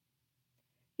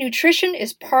Nutrition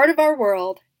is part of our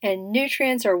world, and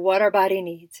nutrients are what our body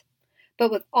needs.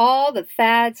 But with all the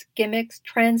fads, gimmicks,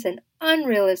 trends, and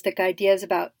unrealistic ideas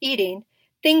about eating,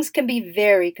 things can be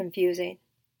very confusing.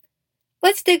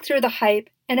 Let's dig through the hype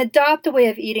and adopt a way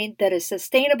of eating that is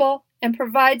sustainable and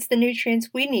provides the nutrients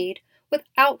we need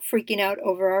without freaking out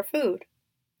over our food.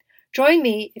 Join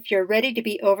me if you're ready to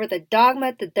be over the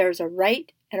dogma that there's a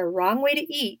right and a wrong way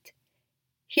to eat.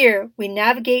 Here, we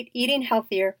navigate eating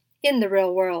healthier in the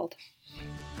real world.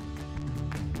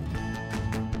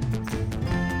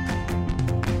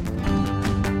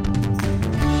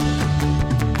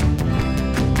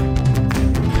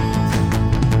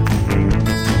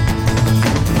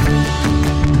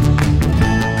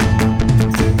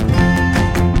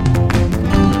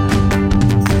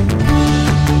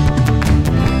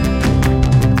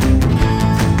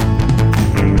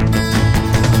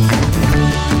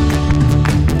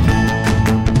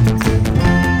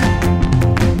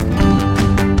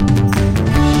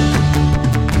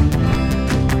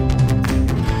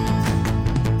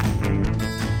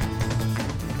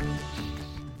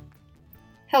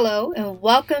 Hello and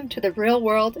welcome to the Real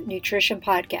World Nutrition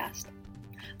Podcast.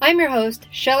 I'm your host,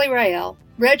 Shelly Rael,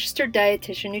 registered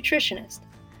dietitian nutritionist.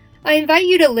 I invite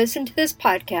you to listen to this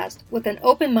podcast with an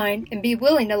open mind and be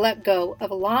willing to let go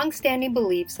of long-standing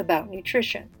beliefs about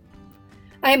nutrition.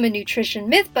 I am a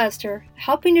nutrition mythbuster,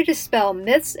 helping to dispel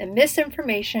myths and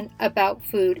misinformation about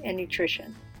food and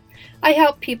nutrition. I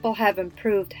help people have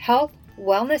improved health,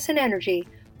 wellness, and energy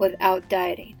without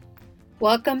dieting.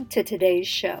 Welcome to today's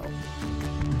show.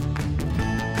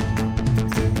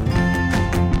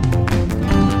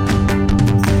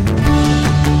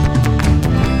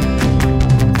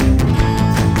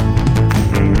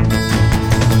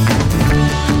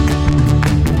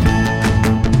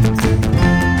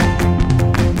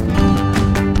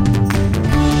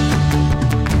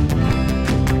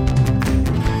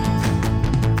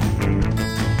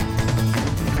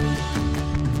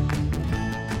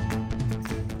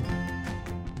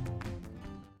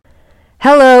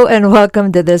 Hello and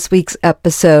welcome to this week's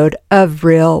episode of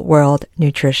Real World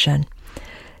Nutrition.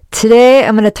 Today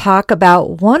I'm going to talk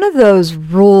about one of those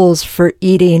rules for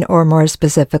eating, or more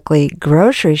specifically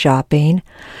grocery shopping,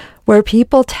 where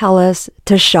people tell us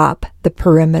to shop the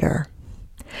perimeter.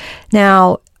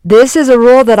 Now, this is a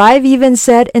rule that I've even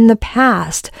said in the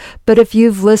past, but if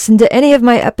you've listened to any of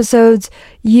my episodes,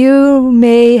 you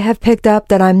may have picked up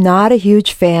that I'm not a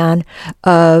huge fan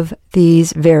of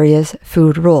these various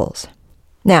food rules.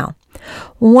 Now,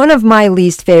 one of my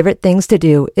least favorite things to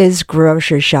do is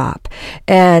grocery shop,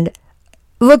 and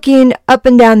looking up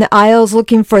and down the aisles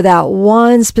looking for that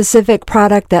one specific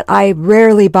product that I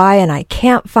rarely buy and I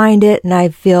can't find it, and I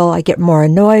feel I get more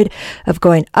annoyed of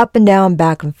going up and down,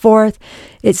 back and forth.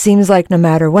 It seems like no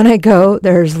matter when I go,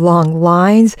 there's long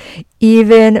lines.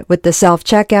 Even with the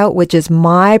self-checkout, which is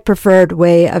my preferred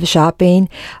way of shopping,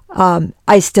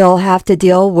 I still have to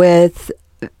deal with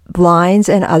lines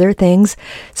and other things.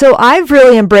 So I've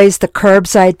really embraced the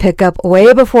curbside pickup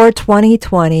way before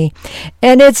 2020,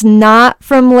 and it's not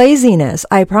from laziness,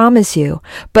 I promise you,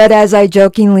 but as I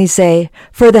jokingly say,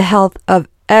 for the health of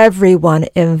everyone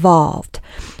involved.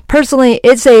 Personally,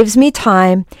 it saves me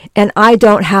time, and I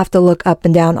don't have to look up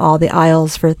and down all the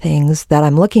aisles for things that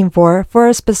I'm looking for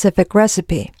a specific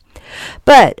recipe.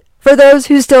 But for those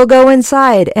who still go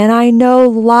inside, and I know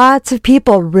lots of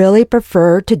people really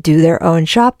prefer to do their own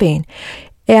shopping,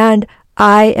 and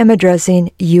I am addressing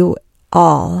you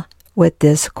all with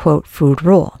this quote food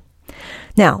rule.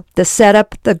 Now, the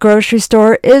setup at the grocery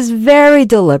store is very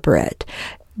deliberate.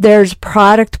 There's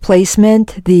product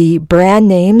placement, the brand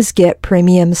names get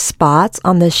premium spots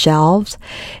on the shelves,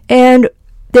 and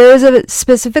there is a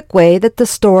specific way that the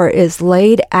store is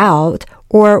laid out,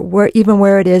 or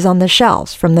where it is on the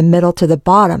shelves, from the middle to the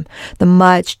bottom. The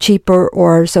much cheaper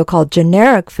or so-called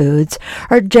generic foods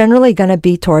are generally going to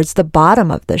be towards the bottom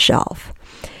of the shelf.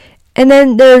 And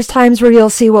then there's times where you'll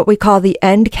see what we call the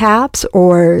end caps,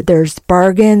 or there's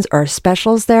bargains or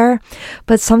specials there.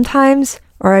 But sometimes,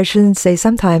 or I shouldn't say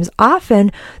sometimes,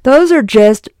 often, those are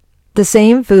just the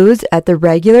same foods at the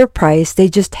regular price. They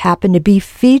just happen to be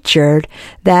featured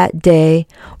that day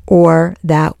or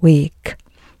that week.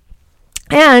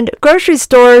 And grocery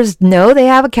stores know they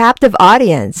have a captive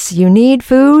audience. You need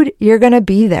food, you're going to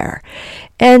be there.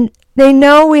 And they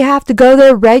know we have to go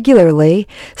there regularly.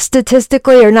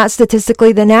 Statistically, or not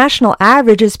statistically, the national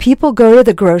average is people go to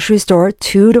the grocery store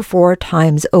 2 to 4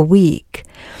 times a week.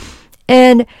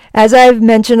 And as I've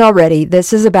mentioned already,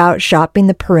 this is about shopping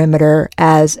the perimeter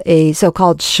as a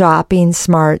so-called shopping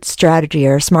smart strategy,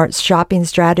 or smart shopping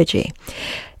strategy.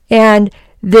 And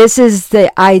This is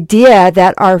the idea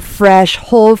that our fresh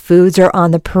whole foods are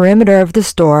on the perimeter of the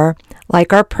store,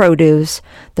 like our produce,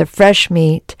 the fresh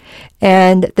meat,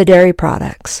 and the dairy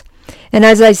products. And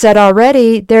as I said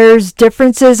already, there's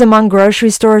differences among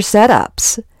grocery store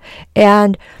setups.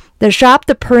 And the shop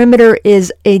the perimeter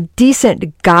is a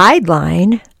decent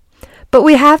guideline, but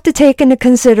we have to take into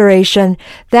consideration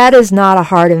that is not a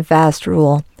hard and fast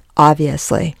rule,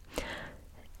 obviously.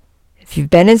 If you've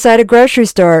been inside a grocery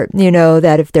store, you know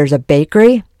that if there's a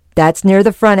bakery, that's near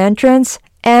the front entrance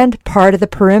and part of the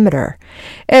perimeter.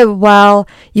 And while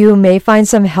you may find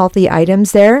some healthy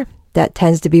items there, that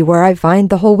tends to be where I find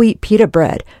the whole wheat pita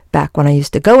bread back when I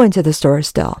used to go into the store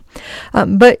still.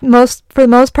 But for the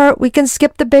most part, we can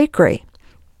skip the bakery.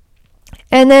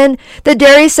 And then the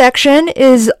dairy section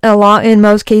is in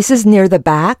most cases near the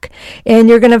back, and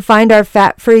you're going to find our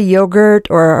fat-free yogurt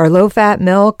or our low-fat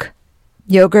milk,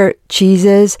 yogurt,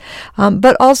 cheeses,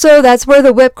 but also that's where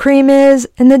the whipped cream is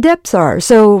and the dips are.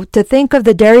 So to think of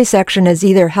the dairy section as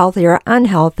either healthy or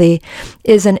unhealthy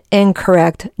is an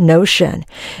incorrect notion.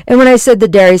 And when I said the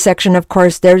dairy section, of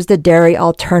course, there's the dairy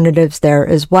alternatives there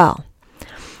as well.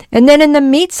 And then in the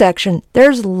meat section,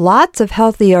 there's lots of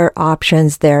healthier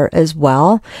options there as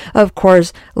well. Of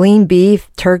course, lean beef,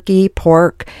 turkey,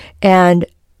 pork, and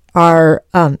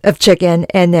of chicken,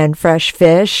 and then fresh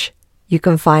fish. You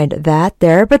can find that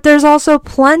there, but there's also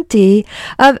plenty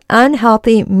of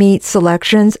unhealthy meat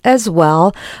selections as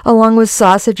well, along with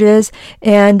sausages.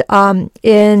 And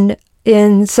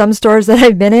in some stores that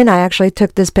I've been in, I actually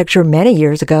took this picture many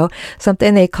years ago,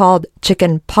 something they called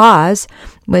chicken paws,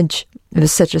 which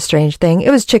was such a strange thing.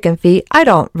 It was chicken feet. I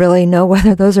don't really know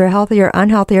whether those are healthy or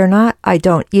unhealthy or not. I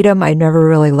don't eat them. I never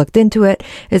really looked into it.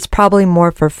 It's probably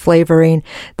more for flavoring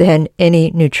than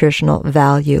any nutritional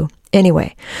value.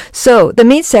 Anyway, so the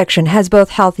meat section has both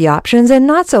healthy options and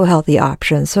not so healthy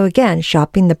options. So again,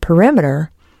 shopping the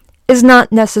perimeter is not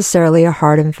necessarily a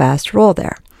hard and fast rule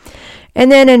there.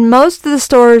 And then in most of the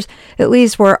stores, at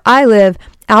least where I live,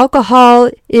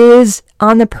 alcohol is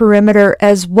on the perimeter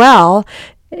as well.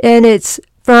 And it's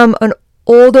from an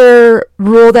older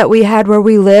rule that we had where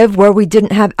we live, where we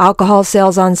didn't have alcohol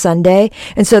sales on Sunday,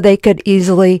 and so they could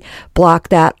easily block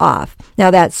that off. Now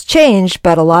that's changed,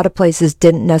 but a lot of places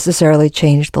didn't necessarily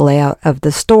change the layout of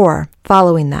the store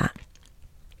following that.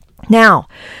 Now,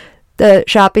 the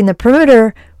shopping the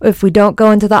perimeter, if we don't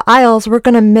go into the aisles, we're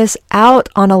going to miss out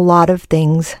on a lot of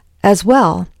things as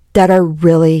well that are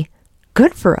really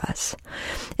good for us.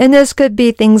 And this could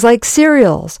be things like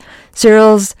cereals.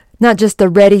 Cereals, not just the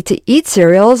ready-to-eat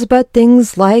cereals, but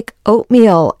things like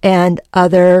oatmeal and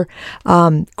other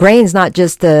grains, not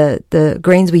just the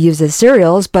grains we use as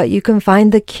cereals, but you can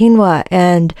find the quinoa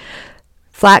and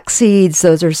flax seeds.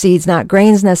 Those are seeds, not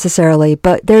grains necessarily,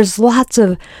 but there's lots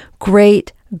of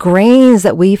great grains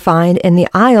that we find in the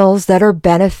aisles that are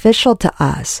beneficial to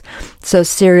us. So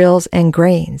cereals and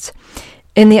grains.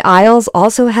 In the aisles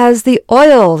also has the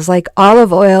oils like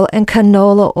olive oil and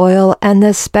canola oil and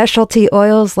the specialty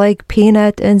oils like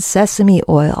peanut and sesame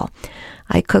oil.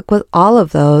 I cook with all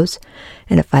of those,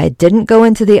 and if I didn't go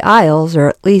into the aisles, or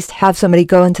at least have somebody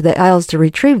go into the aisles to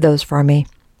retrieve those for me,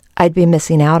 I'd be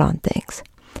missing out on things.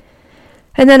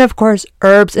 And then, of course,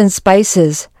 herbs and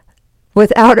spices.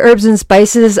 Without herbs and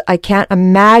spices, I can't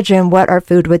imagine what our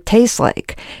food would taste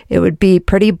like. It would be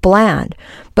pretty bland.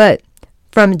 But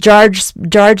from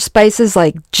jarred spices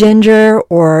like ginger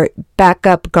or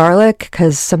backup garlic,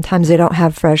 because sometimes I don't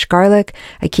have fresh garlic.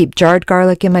 I keep jarred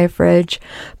garlic in my fridge.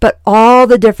 But all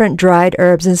the different dried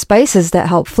herbs and spices that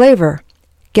help flavor.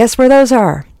 Guess where those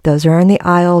are? Those are in the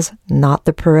aisles, not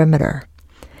the perimeter.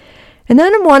 And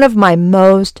then one of my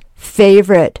most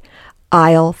favorite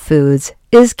aisle foods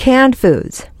is canned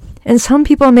foods. And some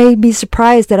people may be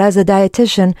surprised that as a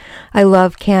dietitian, I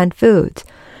love canned foods.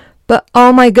 But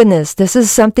oh my goodness, this is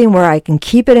something where I can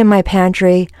keep it in my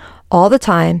pantry all the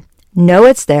time, know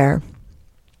it's there,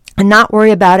 and not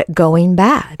worry about it going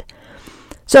bad.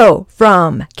 So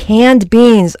from canned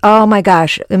beans, oh my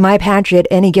gosh, in my pantry at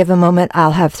any given moment,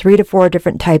 I'll have 3 to 4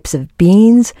 different types of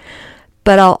beans,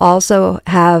 but I'll also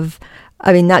have,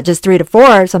 not just 3 to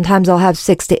 4, sometimes I'll have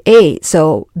 6 to 8.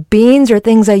 So beans are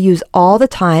things I use all the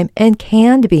time, and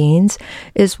canned beans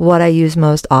is what I use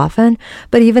most often.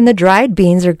 But even the dried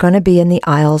beans are going to be in the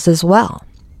aisles as well.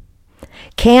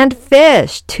 Canned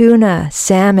fish, tuna,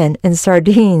 salmon, and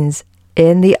sardines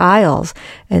in the aisles.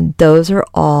 And those are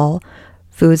all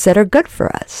foods that are good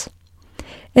for us.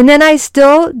 And then I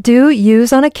still do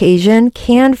use on occasion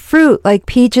canned fruit like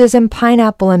peaches and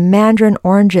pineapple and mandarin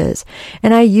oranges.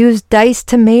 And I use diced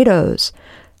tomatoes.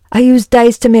 I use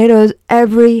diced tomatoes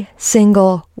every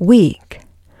single week.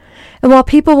 And while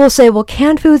people will say, well,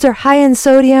 canned foods are high in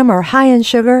sodium or high in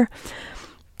sugar,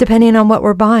 depending on what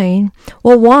we're buying.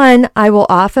 Well, one, I will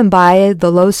often buy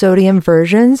the low sodium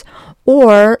versions,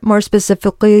 or more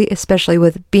specifically, especially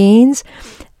with beans,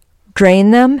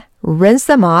 drain them, rinse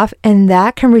them off, and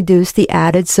that can reduce the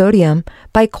added sodium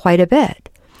by quite a bit.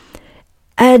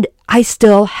 And I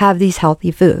still have these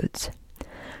healthy foods.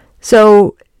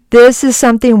 So this is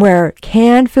something where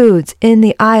canned foods in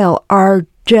the aisle are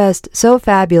just so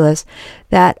fabulous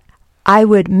that I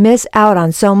would miss out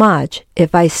on so much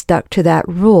if I stuck to that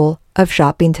rule of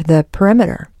shopping to the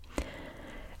perimeter.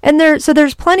 And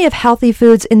there's plenty of healthy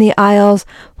foods in the aisles,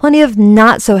 plenty of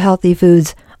not so healthy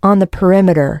foods on the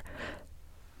perimeter.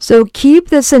 So keep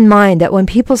this in mind that when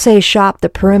people say shop the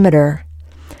perimeter,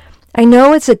 I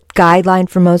know it's a guideline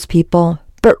for most people,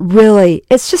 but really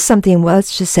it's just something,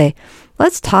 let's just say,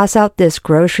 let's toss out this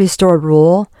grocery store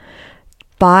rule.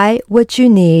 Buy what you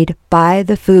need, buy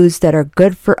the foods that are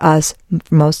good for us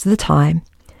most of the time.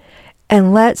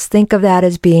 And let's think of that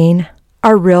as being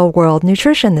our real world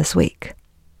nutrition this week.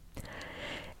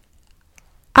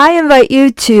 I invite you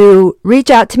to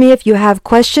reach out to me if you have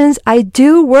questions. I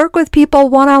do work with people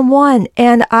one-on-one,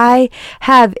 and I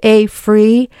have a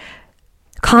free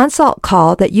consult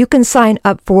call that you can sign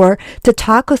up for to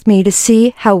talk with me to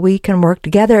see how we can work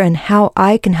together and how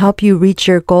I can help you reach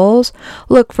your goals.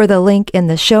 Look for the link in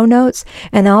the show notes,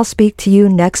 and I'll speak to you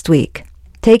next week.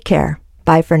 Take care.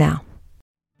 Bye for now.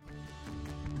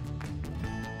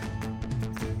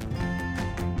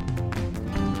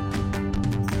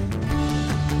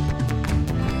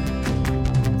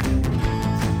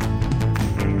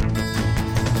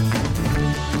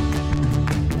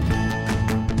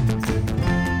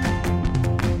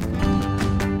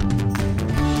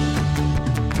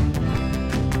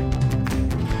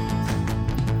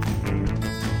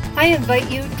 I invite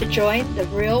you to join the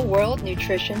Real World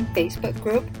Nutrition Facebook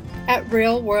group at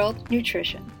Real World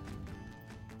Nutrition.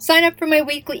 Sign up for my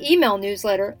weekly email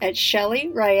newsletter at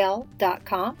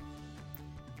ShellyRael.com.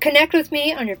 Connect with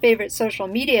me on your favorite social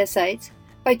media sites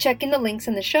by checking the links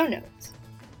in the show notes.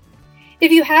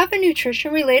 If you have a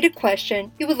nutrition-related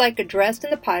question you would like addressed in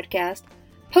the podcast,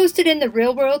 post it in the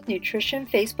Real World Nutrition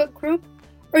Facebook group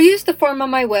or use the form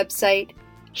on my website,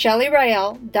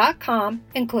 ShellyRael.com,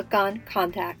 and click on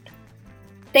Contact.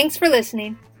 Thanks for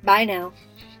listening. Bye now.